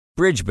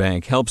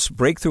Bridgebank helps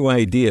breakthrough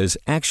ideas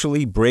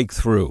actually break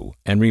through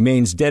and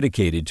remains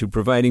dedicated to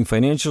providing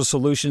financial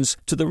solutions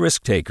to the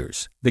risk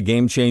takers, the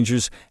game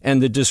changers, and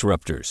the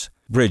disruptors.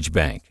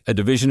 Bridgebank, a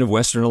division of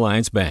Western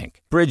Alliance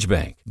Bank.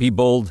 Bridgebank. Be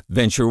bold,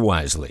 venture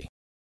wisely.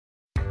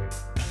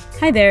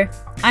 Hi there,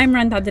 I'm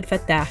Rand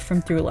Abdel-Fattah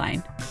from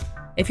Throughline.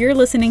 If you're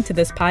listening to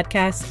this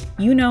podcast,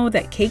 you know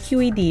that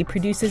KQED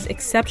produces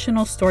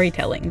exceptional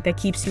storytelling that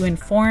keeps you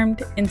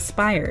informed,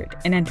 inspired,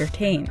 and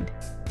entertained.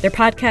 Their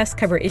podcasts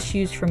cover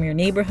issues from your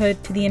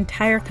neighborhood to the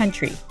entire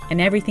country and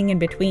everything in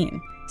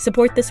between.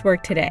 Support this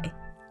work today.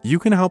 You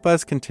can help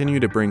us continue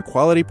to bring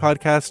quality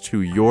podcasts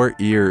to your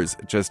ears.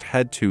 Just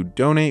head to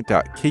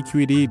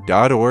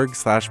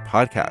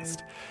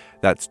donate.kqed.org/podcast.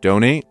 That's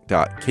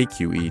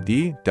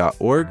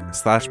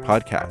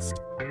donate.kqed.org/podcast.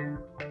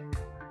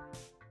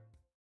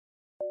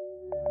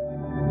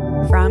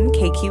 From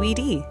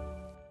KQED.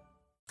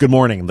 Good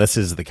morning. This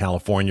is the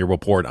California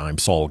Report. I'm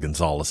Saul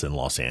Gonzalez in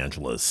Los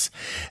Angeles.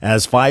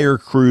 As fire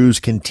crews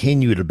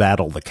continue to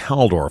battle the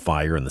Caldor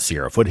Fire in the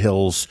Sierra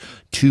foothills,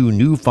 2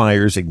 new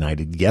fires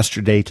ignited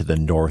yesterday to the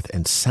north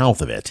and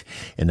south of it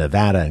in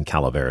Nevada and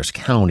Calaveras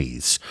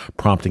counties,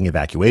 prompting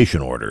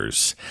evacuation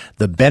orders.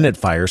 The Bennett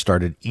fire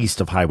started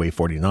east of Highway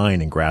 49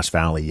 in Grass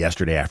Valley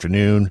yesterday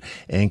afternoon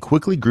and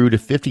quickly grew to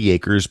 50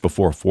 acres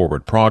before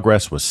forward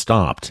progress was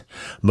stopped.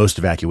 Most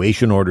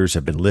evacuation orders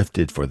have been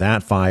lifted for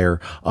that fire,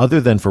 other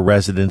than for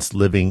residents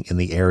living in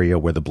the area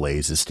where the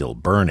blaze is still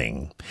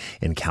burning.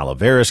 In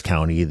Calaveras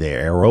County, the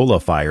Arola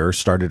fire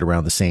started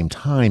around the same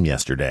time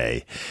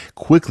yesterday,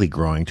 quickly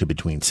growing to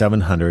between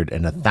 700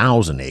 and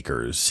 1,000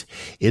 acres.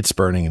 It's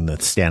burning in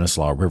the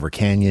Stanislaus River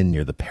Canyon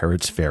near the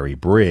Parrots Ferry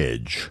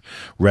Bridge.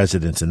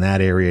 Residents in that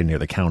area near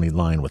the county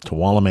line with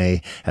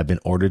Tuolumne have been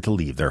ordered to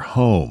leave their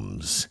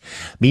homes.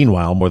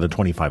 Meanwhile, more than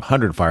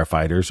 2,500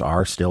 firefighters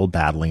are still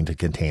battling to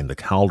contain the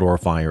Caldor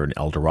Fire in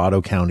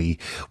Dorado County,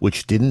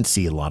 which didn't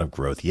see a lot of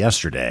growth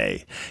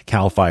yesterday.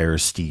 CAL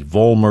FIRE's Steve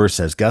Vollmer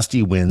says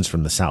gusty winds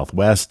from the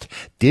southwest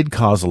did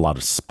cause a lot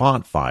of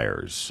spot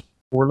fires.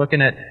 We're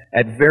looking at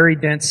very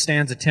dense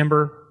stands of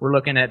timber. We're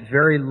looking at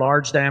very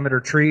large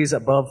diameter trees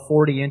above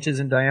 40 inches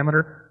in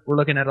diameter. We're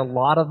looking at a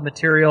lot of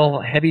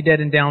material, heavy dead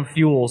and down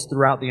fuels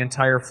throughout the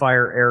entire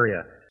fire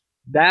area.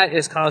 That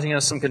is causing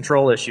us some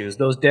control issues.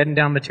 Those dead and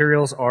down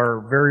materials are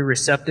very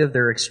receptive.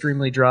 They're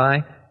extremely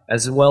dry,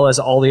 as well as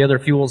all the other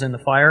fuels in the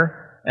fire.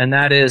 And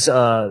that is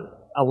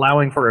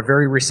allowing for a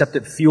very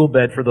receptive fuel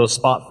bed for those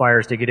spot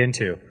fires to get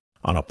into.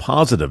 On a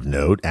positive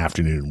note,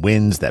 afternoon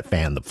winds that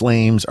fan the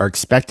flames are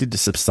expected to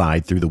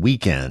subside through the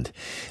weekend,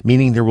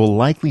 meaning there will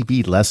likely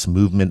be less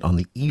movement on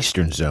the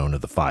eastern zone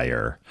of the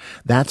fire.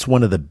 That's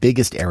one of the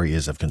biggest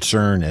areas of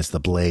concern as the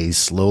blaze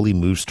slowly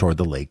moves toward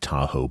the Lake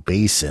Tahoe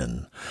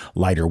basin.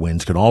 Lighter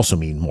winds could also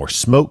mean more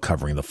smoke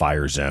covering the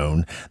fire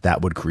zone.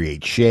 That would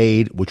create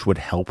shade, which would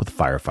help with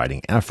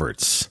firefighting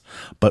efforts.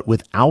 But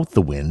without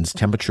the winds,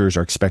 temperatures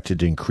are expected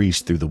to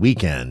increase through the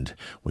weekend,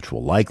 which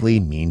will likely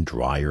mean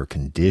drier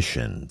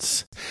conditions.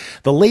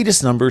 The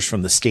latest numbers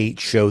from the state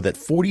show that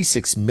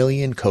 46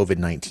 million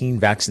COVID-19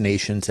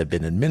 vaccinations have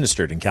been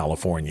administered in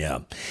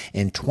California,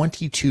 and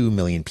 22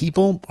 million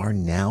people are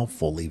now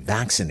fully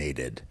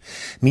vaccinated.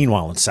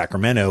 Meanwhile, in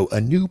Sacramento,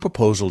 a new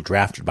proposal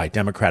drafted by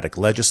Democratic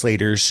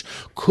legislators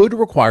could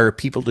require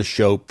people to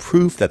show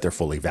proof that they're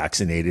fully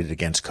vaccinated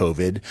against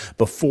COVID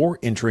before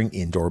entering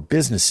indoor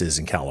businesses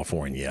in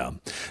California.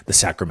 The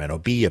Sacramento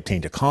Bee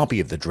obtained a copy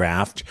of the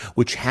draft,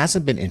 which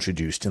hasn't been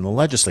introduced in the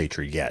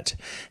legislature yet.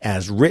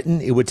 As written,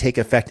 it would take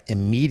effect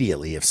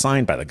immediately if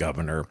signed by the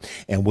governor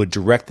and would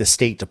direct the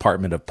State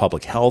Department of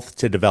Public Health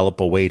to develop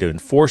a way to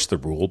enforce the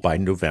rule by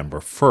November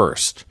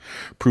 1st.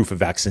 Proof of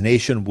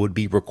vaccination would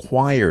be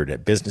required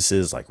at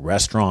businesses like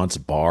restaurants,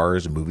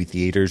 bars, movie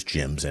theaters,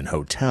 gyms, and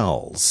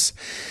hotels.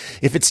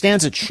 If it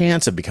stands a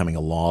chance of becoming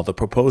a law, the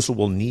proposal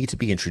will need to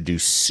be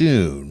introduced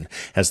soon,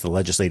 as the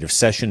legislative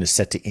session is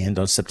set to end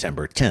on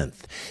September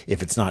 10th.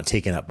 If it's not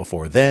taken up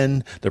before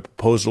then, the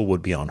proposal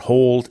would be on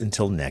hold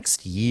until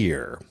next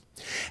year.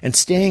 And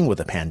staying with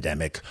the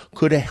pandemic,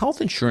 could a health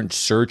insurance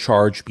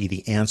surcharge be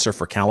the answer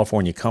for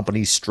California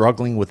companies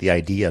struggling with the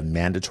idea of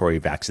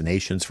mandatory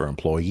vaccinations for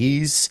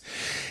employees?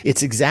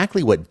 It's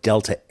exactly what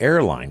Delta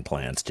Airline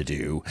plans to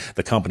do.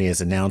 The company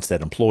has announced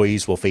that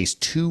employees will face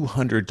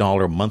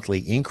 $200 monthly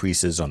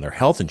increases on their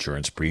health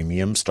insurance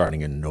premiums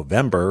starting in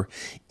November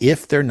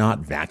if they're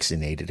not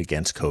vaccinated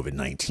against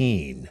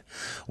COVID-19.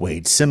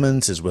 Wade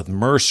Simmons is with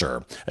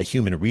Mercer, a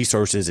human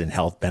resources and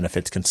health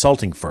benefits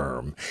consulting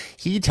firm.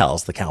 He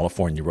tells the California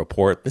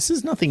Report this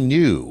is nothing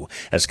new,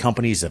 as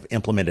companies have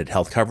implemented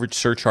health coverage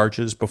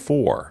surcharges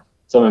before.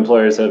 Some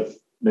employers have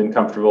been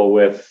comfortable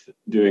with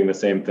doing the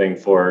same thing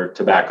for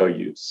tobacco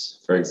use,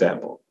 for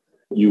example.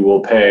 You will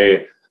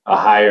pay a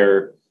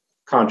higher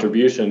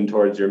contribution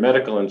towards your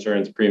medical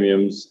insurance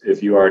premiums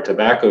if you are a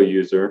tobacco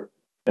user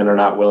and are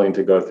not willing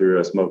to go through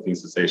a smoking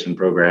cessation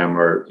program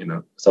or,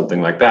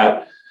 something like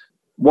that.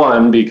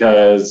 One,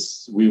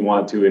 because we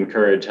want to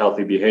encourage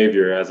healthy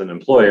behavior as an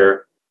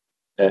employer.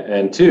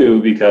 And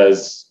two,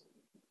 because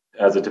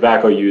as a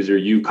tobacco user,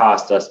 you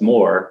cost us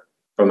more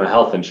from a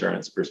health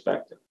insurance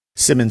perspective.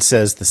 Simmons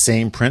says the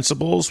same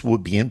principles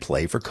would be in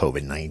play for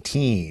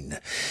COVID-19.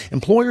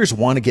 Employers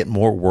want to get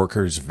more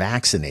workers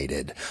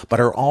vaccinated, but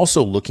are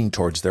also looking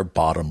towards their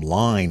bottom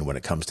line when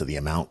it comes to the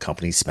amount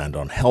companies spend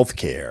on health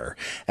care,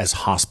 as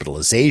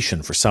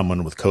hospitalization for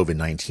someone with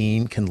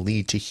COVID-19 can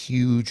lead to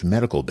huge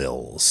medical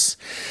bills.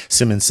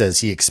 Simmons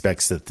says he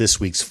expects that this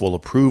week's full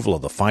approval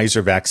of the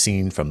Pfizer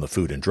vaccine from the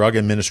Food and Drug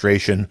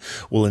Administration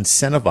will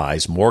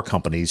incentivize more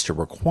companies to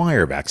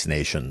require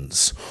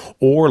vaccinations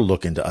or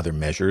look into other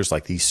measures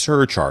like these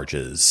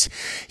surcharges.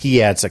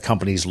 He adds that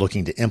companies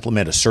looking to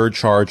implement a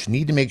surcharge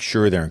need to make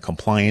sure they're in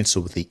compliance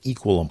with the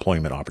Equal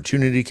Employment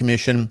Opportunity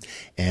Commission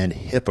and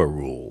HIPAA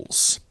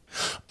rules.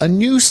 A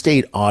new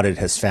state audit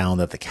has found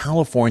that the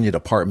California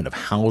Department of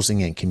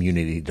Housing and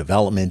Community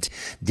Development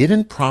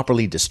didn't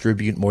properly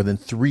distribute more than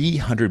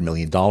 $300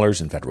 million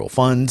in federal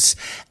funds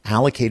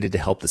allocated to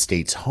help the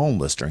state's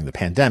homeless during the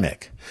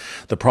pandemic.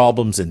 The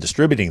problems in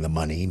distributing the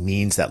money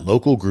means that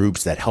local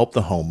groups that help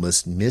the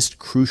homeless missed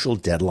crucial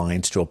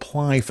deadlines to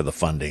apply for the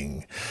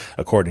funding.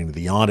 According to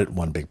the audit,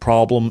 one big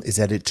problem is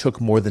that it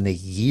took more than a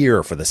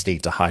year for the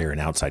state to hire an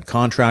outside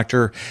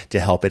contractor to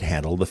help it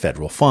handle the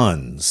federal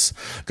funds.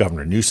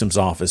 Governor Newsom's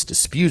office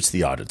disputes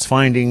the audit's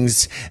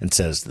findings and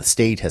says the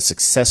state has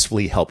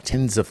successfully helped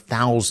tens of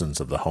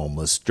thousands of the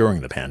homeless during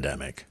the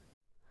pandemic.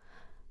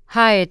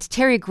 Hi, it's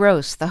Terry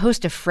Gross, the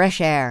host of Fresh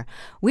Air.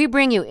 We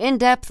bring you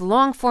in-depth,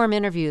 long-form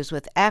interviews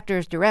with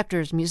actors,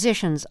 directors,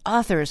 musicians,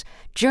 authors,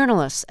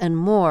 journalists, and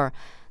more.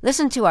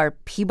 Listen to our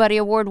Peabody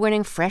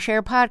Award-winning Fresh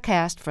Air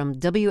podcast from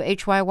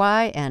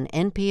WHYY and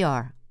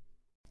NPR.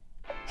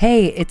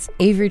 Hey, it's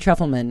Avery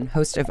Trufelman,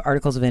 host of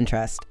Articles of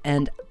Interest.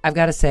 And I've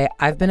got to say,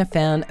 I've been a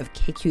fan of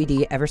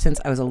KQED ever since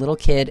I was a little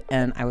kid,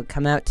 and I would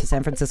come out to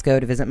San Francisco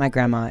to visit my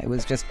grandma. It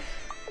was just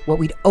what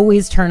we'd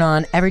always turn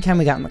on every time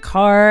we got in the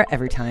car,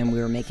 every time we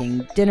were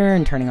making dinner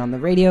and turning on the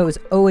radio. It was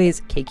always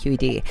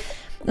KQED.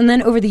 And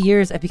then over the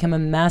years, I've become a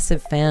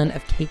massive fan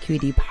of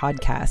KQED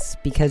podcasts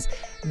because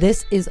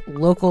this is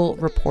local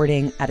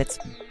reporting at its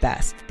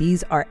best.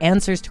 These are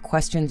answers to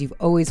questions you've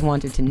always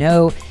wanted to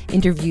know,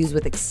 interviews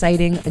with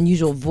exciting,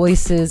 unusual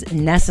voices,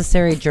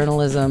 necessary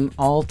journalism,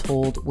 all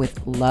told with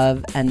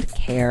love and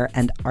care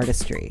and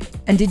artistry.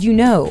 And did you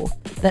know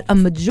that a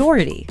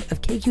majority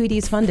of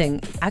KQED's funding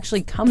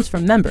actually comes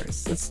from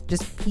members? It's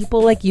just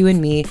people like you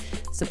and me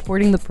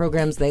supporting the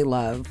programs they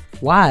love,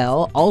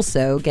 while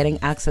also getting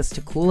access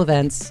to cool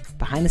events,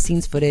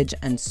 behind-the-scenes footage,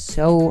 and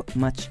so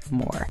much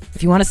more.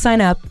 If you want to sign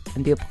up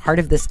and be a part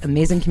of this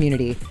amazing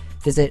community,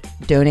 visit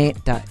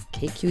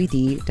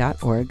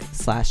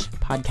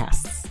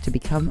donate.kqed.org/podcasts to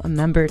become a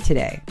member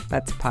today.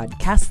 That's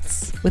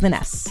podcasts with an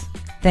S.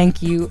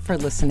 Thank you for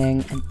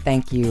listening, and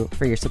thank you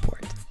for your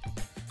support.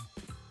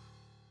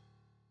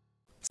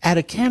 At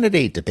a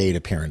candidate debate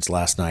appearance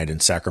last night in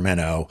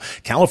Sacramento,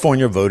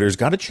 California voters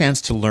got a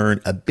chance to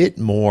learn a bit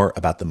more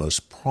about the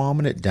most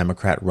prominent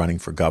Democrat running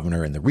for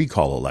governor in the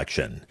recall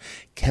election,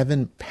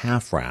 Kevin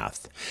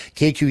Paffrath.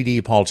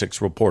 KQED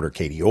politics reporter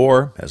Katie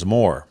Orr has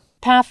more.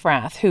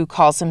 Paffrath, who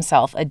calls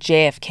himself a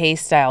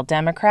JFK-style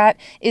Democrat,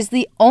 is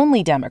the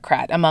only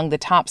Democrat among the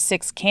top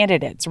 6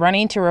 candidates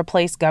running to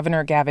replace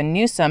Governor Gavin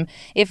Newsom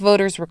if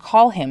voters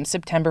recall him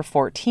September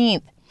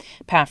 14th.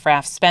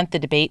 Paffrath spent the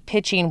debate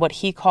pitching what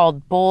he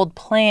called bold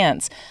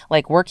plans,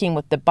 like working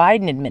with the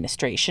Biden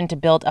administration to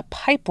build a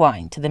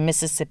pipeline to the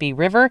Mississippi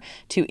River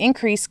to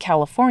increase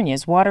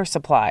California's water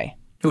supply.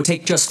 It would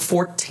take just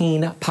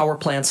 14 power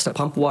plants to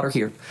pump water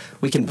here.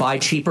 We can buy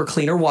cheaper,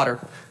 cleaner water.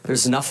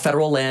 There's enough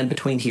federal land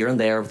between here and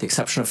there, with the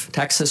exception of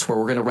Texas, where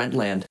we're going to rent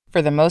land.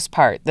 For the most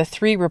part, the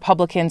 3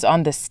 Republicans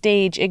on the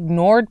stage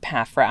ignored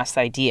Paffrath's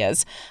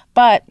ideas.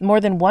 But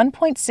more than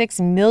 1.6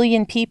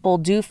 million people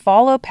do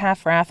follow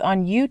Paffrath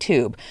on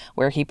YouTube,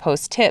 where he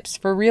posts tips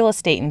for real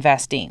estate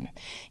investing.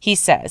 He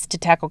says to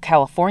tackle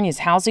California's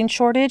housing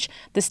shortage,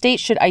 the state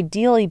should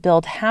ideally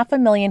build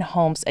 500,000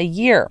 homes a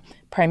year,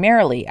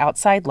 primarily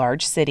outside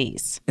large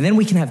cities. And then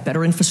we can have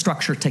better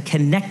infrastructure to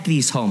connect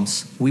these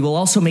homes. We will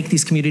also make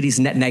these communities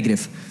net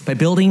negative by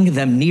building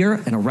them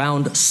near and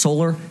around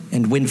solar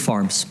and wind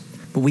farms.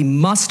 But we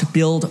must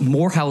build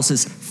more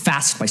houses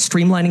fast by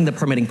streamlining the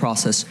permitting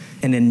process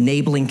and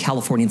enabling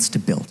Californians to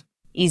build.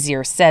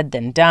 Easier said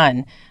than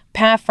done.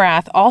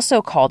 Paffrath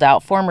also called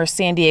out former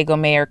San Diego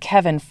Mayor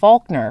Kevin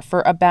Faulconer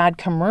for a bad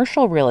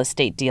commercial real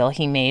estate deal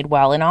he made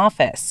while in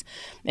office.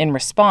 In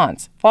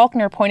response,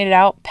 Faulconer pointed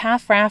out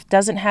Paffrath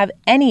doesn't have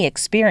any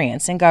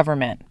experience in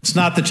government. It's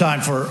not the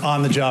time for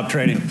on-the-job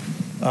training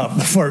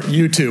for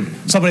YouTube.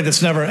 Somebody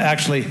that's never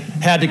actually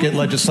had to get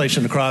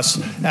legislation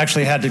across,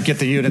 actually had to get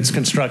the units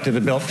constructed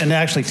and built, and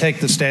actually take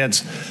the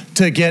stance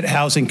to get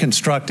housing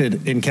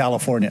constructed in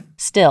California.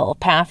 Still,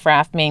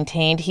 Paffrath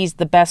maintained he's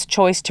the best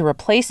choice to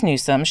replace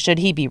Newsom should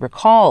he be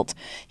recalled.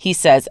 He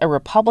says a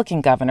Republican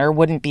governor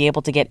wouldn't be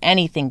able to get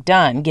anything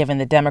done given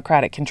the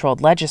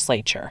Democratic-controlled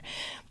legislature.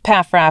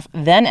 Paffrath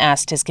then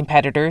asked his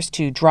competitors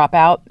to drop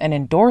out and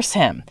endorse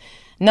him.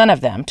 None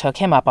of them took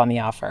him up on the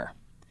offer.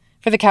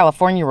 For the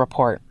California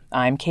Report,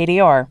 I'm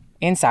Katie Orr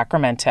in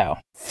Sacramento.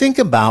 Think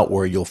about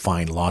where you'll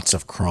find lots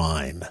of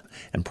crime,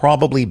 and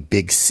probably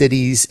big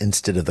cities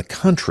instead of the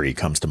country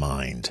comes to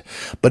mind.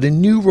 But a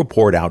new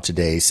report out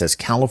today says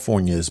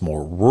California's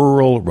more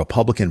rural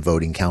Republican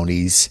voting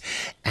counties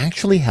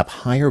actually have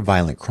higher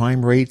violent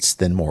crime rates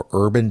than more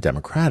urban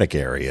Democratic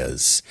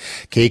areas.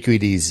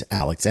 KQED's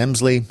Alex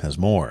Emslie has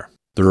more.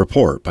 The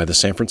report by the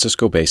San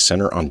Francisco-based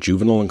Center on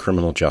Juvenile and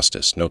Criminal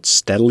Justice notes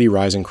steadily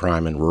rising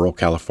crime in rural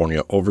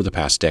California over the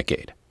past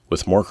decade,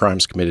 with more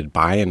crimes committed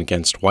by and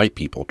against white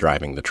people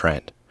driving the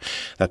trend.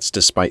 That's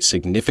despite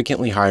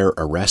significantly higher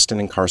arrest and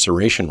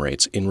incarceration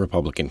rates in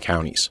Republican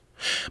counties.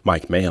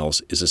 Mike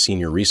Males is a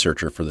senior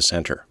researcher for the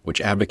center, which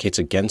advocates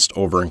against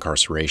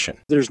over-incarceration.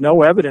 There's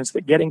no evidence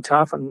that getting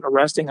tough and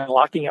arresting and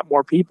locking up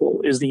more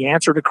people is the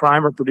answer to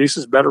crime or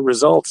produces better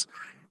results,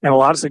 and a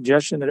lot of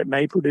suggestion that it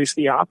may produce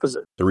the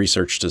opposite. The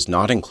research does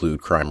not include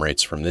crime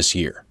rates from this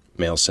year.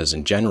 Males says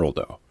in general,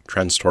 though,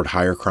 trends toward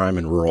higher crime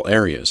in rural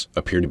areas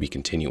appear to be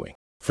continuing.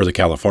 For the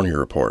California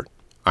Report,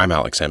 I'm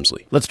Alex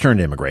Emslie. Let's turn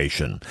to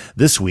immigration.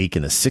 This week,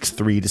 in a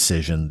 6-3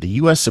 decision, the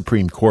U.S.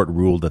 Supreme Court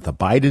ruled that the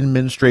Biden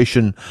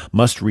administration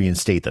must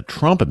reinstate the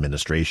Trump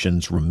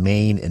administration's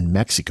Remain in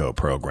Mexico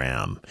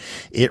program.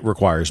 It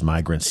requires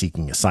migrants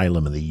seeking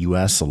asylum in the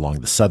U.S. along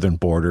the southern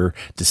border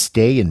to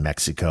stay in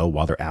Mexico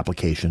while their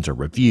applications are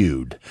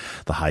reviewed.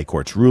 The High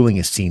Court's ruling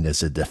is seen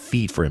as a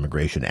defeat for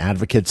immigration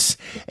advocates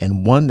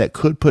and one that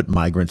could put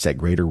migrants at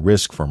greater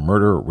risk for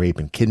murder, rape,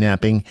 and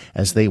kidnapping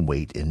as they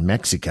wait in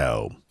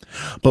Mexico.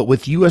 But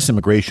with U.S.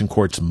 immigration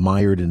courts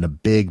mired in a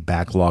big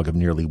backlog of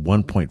nearly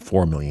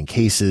 1.4 million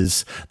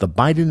cases, the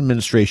Biden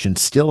administration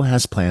still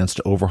has plans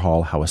to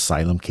overhaul how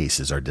asylum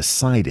cases are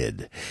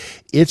decided.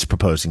 It's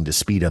proposing to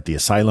speed up the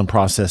asylum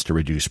process to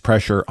reduce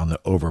pressure on the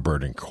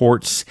overburdened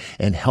courts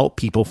and help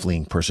people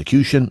fleeing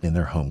persecution in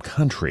their home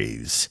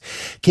countries.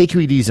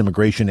 KQED's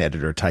immigration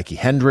editor Tyche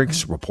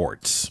Hendricks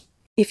reports.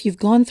 If you've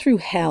gone through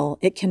hell,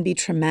 it can be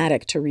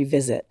traumatic to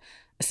revisit,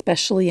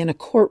 especially in a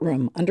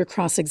courtroom under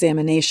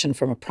cross-examination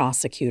from a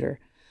prosecutor.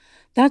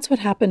 That's what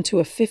happened to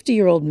a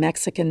 50-year-old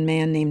Mexican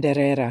man named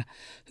Herrera,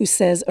 who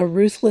says a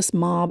ruthless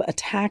mob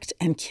attacked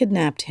and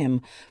kidnapped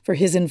him for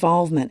his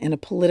involvement in a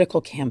political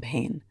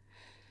campaign.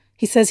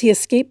 He says he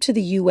escaped to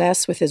the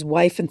U.S. with his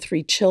wife and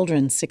 3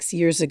 children 6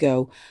 years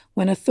ago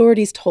when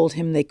authorities told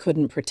him they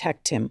couldn't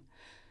protect him.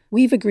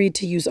 We've agreed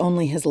to use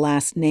only his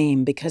last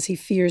name because he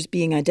fears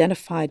being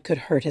identified could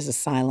hurt his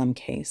asylum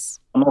case.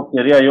 No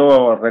quería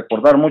yo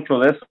recordar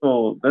mucho de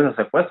eso, de ese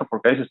secuestro,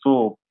 porque ahí sí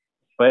estuvo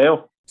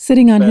feo.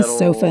 Sitting on his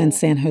sofa in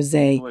San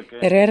Jose,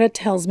 Herrera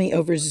tells me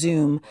over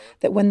Zoom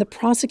that when the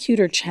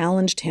prosecutor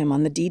challenged him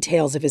on the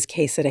details of his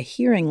case at a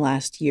hearing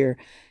last year,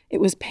 it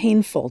was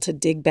painful to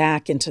dig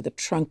back into the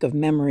trunk of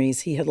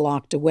memories he had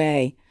locked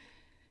away.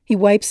 He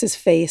wipes his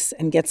face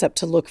and gets up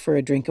to look for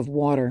a drink of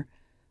water.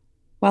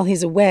 While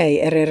he's away,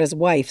 Herrera's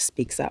wife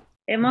speaks up.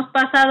 Hemos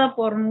pasado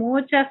por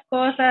muchas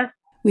cosas.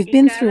 We've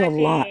been through a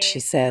lot,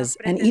 she says,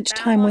 and each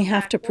time we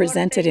have to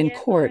present it in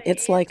court,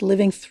 it's like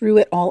living through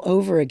it all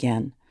over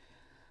again.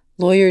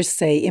 Lawyers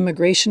say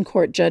immigration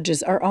court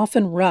judges are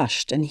often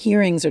rushed and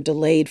hearings are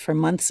delayed for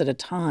months at a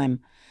time.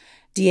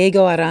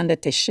 Diego Aranda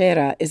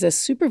Teixeira is a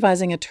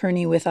supervising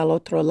attorney with Al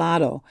Otro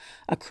Lado,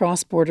 a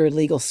cross-border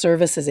legal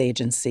services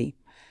agency.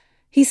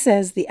 He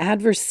says the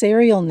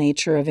adversarial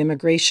nature of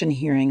immigration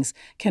hearings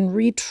can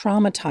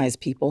re-traumatize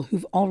people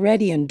who've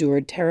already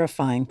endured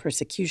terrifying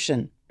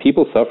persecution.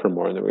 People suffer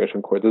more in the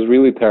immigration court. It's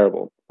really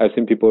terrible. I've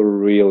seen people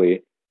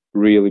really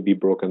be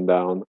broken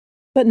down.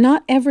 But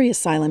not every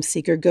asylum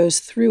seeker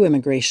goes through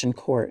immigration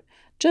court,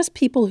 just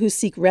people who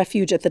seek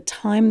refuge at the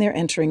time they're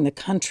entering the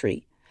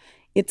country.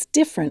 It's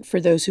different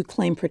for those who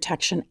claim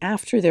protection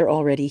after they're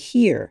already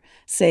here,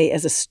 say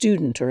as a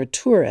student or a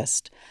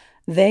tourist.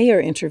 They are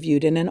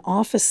interviewed in an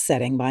office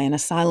setting by an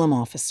asylum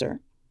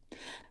officer.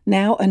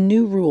 Now, a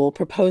new rule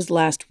proposed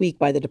last week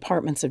by the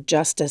Departments of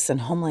Justice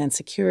and Homeland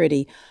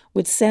Security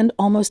would send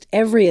almost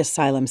every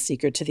asylum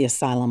seeker to the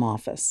asylum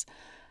office.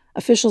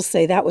 Officials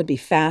say that would be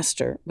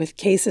faster, with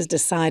cases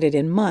decided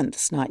in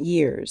months, not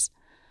years.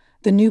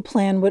 The new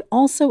plan would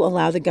also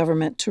allow the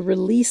government to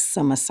release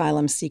some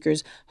asylum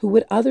seekers who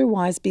would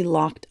otherwise be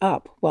locked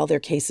up while their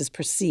cases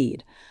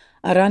proceed.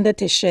 Aranda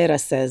Teixeira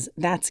says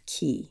that's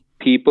key.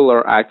 People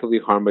are actively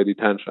harmed by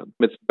detention.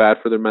 It's bad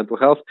for their mental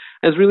health,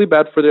 and it's really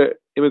bad for their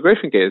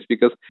immigration case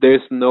because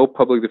there's no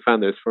public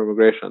defenders for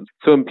immigration.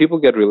 So when people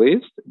get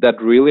released,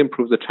 that really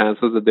improves the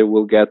chances that they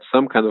will get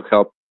some kind of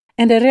help.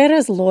 And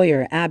Herrera's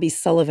lawyer, Abby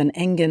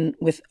Sullivan-Engen,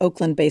 with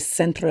Oakland-based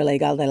Centro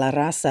Legal de la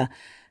Raza,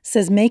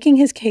 says making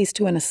his case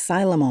to an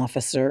asylum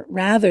officer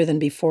rather than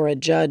before a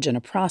judge and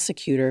a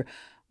prosecutor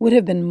would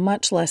have been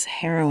much less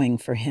harrowing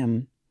for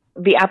him.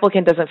 The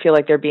applicant doesn't feel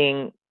like they're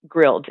being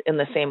grilled in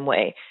the same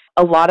way.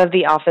 A lot of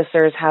the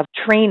officers have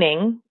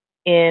training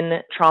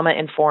in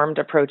trauma-informed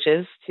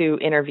approaches to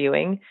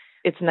interviewing.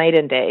 It's night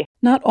and day.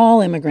 Not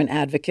all immigrant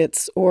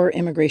advocates or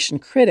immigration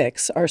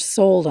critics are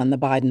sold on the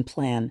Biden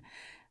plan.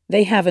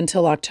 They have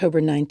until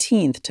October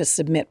 19th to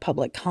submit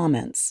public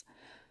comments.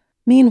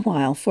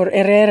 Meanwhile, for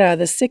Herrera,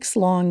 the 6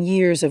 long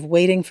years of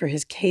waiting for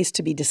his case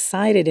to be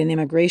decided in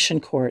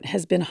immigration court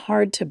has been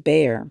hard to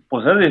bear.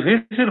 Pues es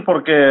difícil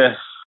porque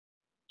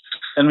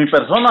en mi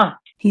persona.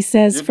 He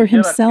says for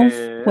himself,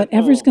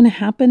 whatever's going to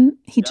happen,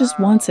 he just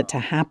wants it to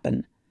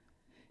happen.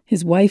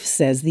 His wife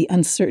says the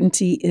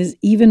uncertainty is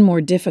even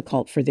more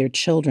difficult for their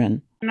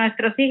children.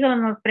 Nuestros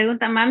hijos nos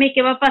preguntan, mami,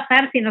 ¿qué va a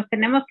pasar si nos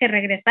tenemos que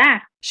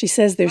regresar? She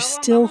says they're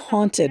still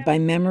haunted by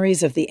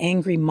memories of the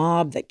angry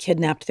mob that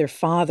kidnapped their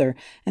father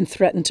and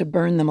threatened to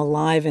burn them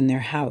alive in their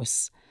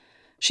house.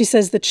 She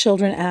says the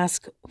children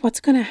ask, what's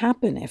going to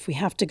happen if we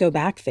have to go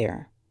back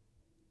there?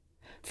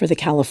 For the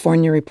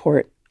California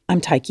Report,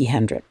 I'm Tyche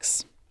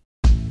Hendricks.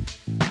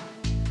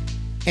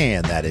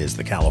 And that is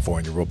the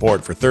California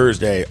Report for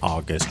Thursday,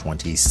 August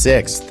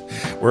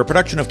 26th. We're a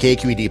production of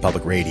KQED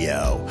Public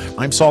Radio.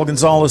 I'm Saul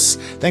Gonzalez.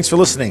 Thanks for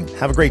listening.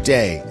 Have a great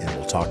day, and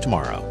we'll talk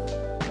tomorrow.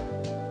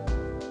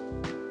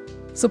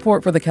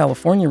 Support for the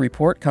California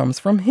Report comes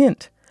from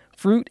Hint.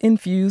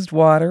 Fruit-infused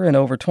water in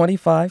over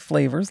 25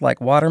 flavors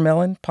like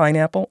watermelon,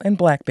 pineapple, and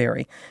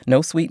blackberry.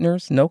 No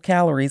sweeteners, no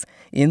calories,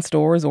 in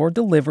stores or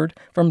delivered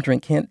from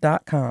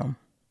drinkhint.com.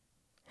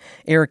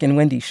 Eric and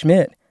Wendy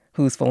Schmidt,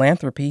 whose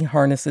philanthropy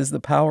harnesses the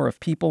power of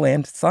people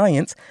and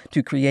science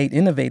to create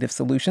innovative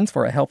solutions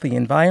for a healthy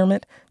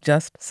environment,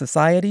 just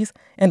societies,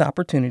 and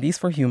opportunities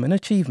for human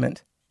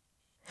achievement.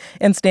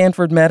 And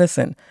Stanford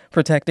Medicine,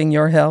 protecting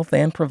your health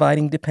and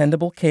providing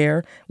dependable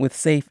care with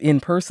safe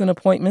in-person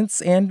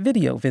appointments and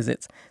video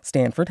visits.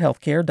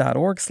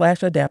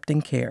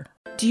 StanfordHealthcare.org/adaptingcare.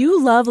 Do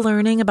you love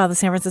learning about the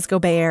San Francisco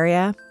Bay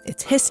Area,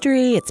 its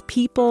history, its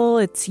people,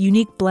 its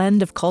unique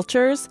blend of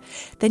cultures?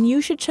 Then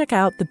you should check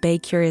out the Bay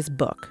Curious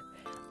book.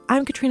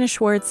 I'm Katrina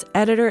Schwartz,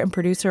 editor and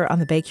producer on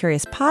the Bay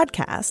Curious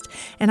podcast,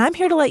 and I'm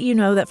here to let you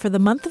know that for the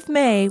month of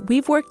May,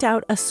 we've worked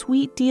out a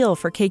sweet deal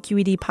for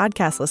KQED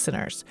podcast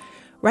listeners.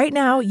 Right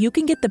now, you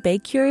can get the Bay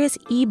Curious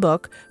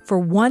ebook for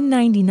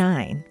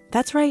 $1.99.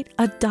 That's right,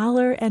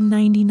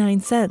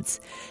 $1.99.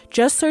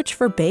 Just search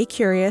for Bay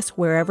Curious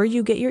wherever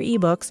you get your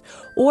ebooks,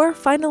 or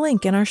find a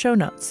link in our show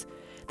notes.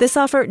 This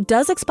offer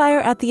does expire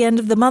at the end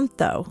of the month,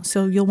 though,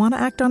 so you'll want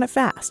to act on it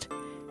fast.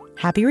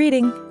 Happy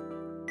reading!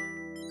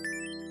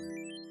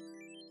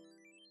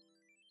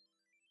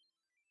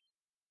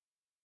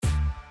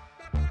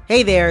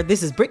 Hey there,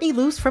 this is Brittany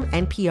Luce from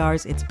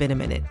NPR's It's Been a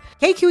Minute.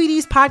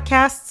 KQED's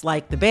podcasts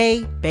like The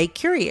Bay, Bay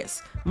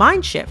Curious,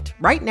 Mind Shift,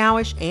 Right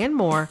Nowish, and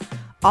more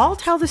all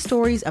tell the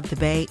stories of the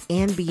Bay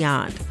and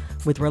beyond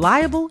with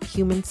reliable,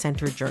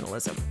 human-centered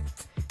journalism.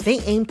 They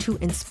aim to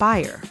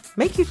inspire,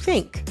 make you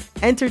think,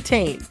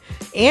 entertain,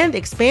 and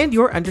expand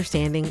your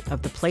understanding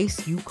of the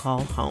place you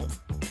call home.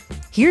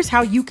 Here's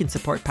how you can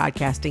support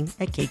podcasting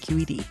at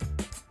KQED.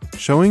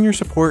 Showing your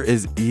support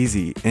is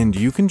easy, and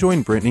you can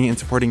join Brittany in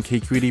supporting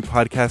KQED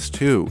Podcast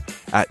too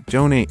at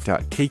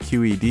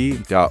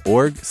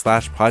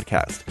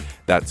donate.kqed.org/podcast.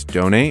 That's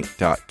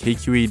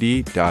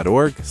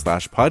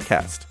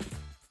donate.kqed.org/podcast.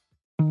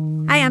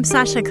 Hi, I'm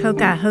Sasha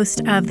Coca,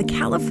 host of the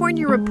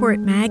California Report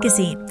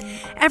magazine.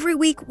 Every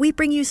week, we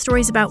bring you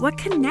stories about what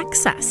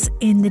connects us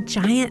in the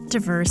giant,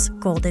 diverse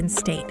Golden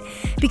State.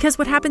 Because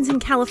what happens in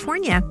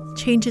California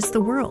changes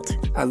the world.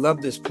 I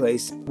love this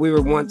place. We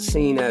were once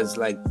seen as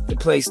like the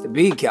place to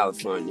be,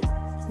 California.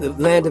 The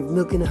land of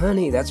milk and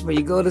honey. That's where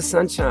you go to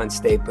Sunshine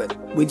State, but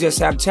we just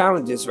have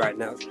challenges right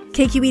now.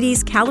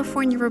 KQED's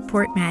California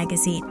Report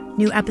magazine.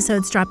 New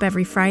episodes drop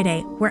every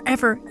Friday,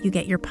 wherever you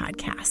get your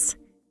podcasts.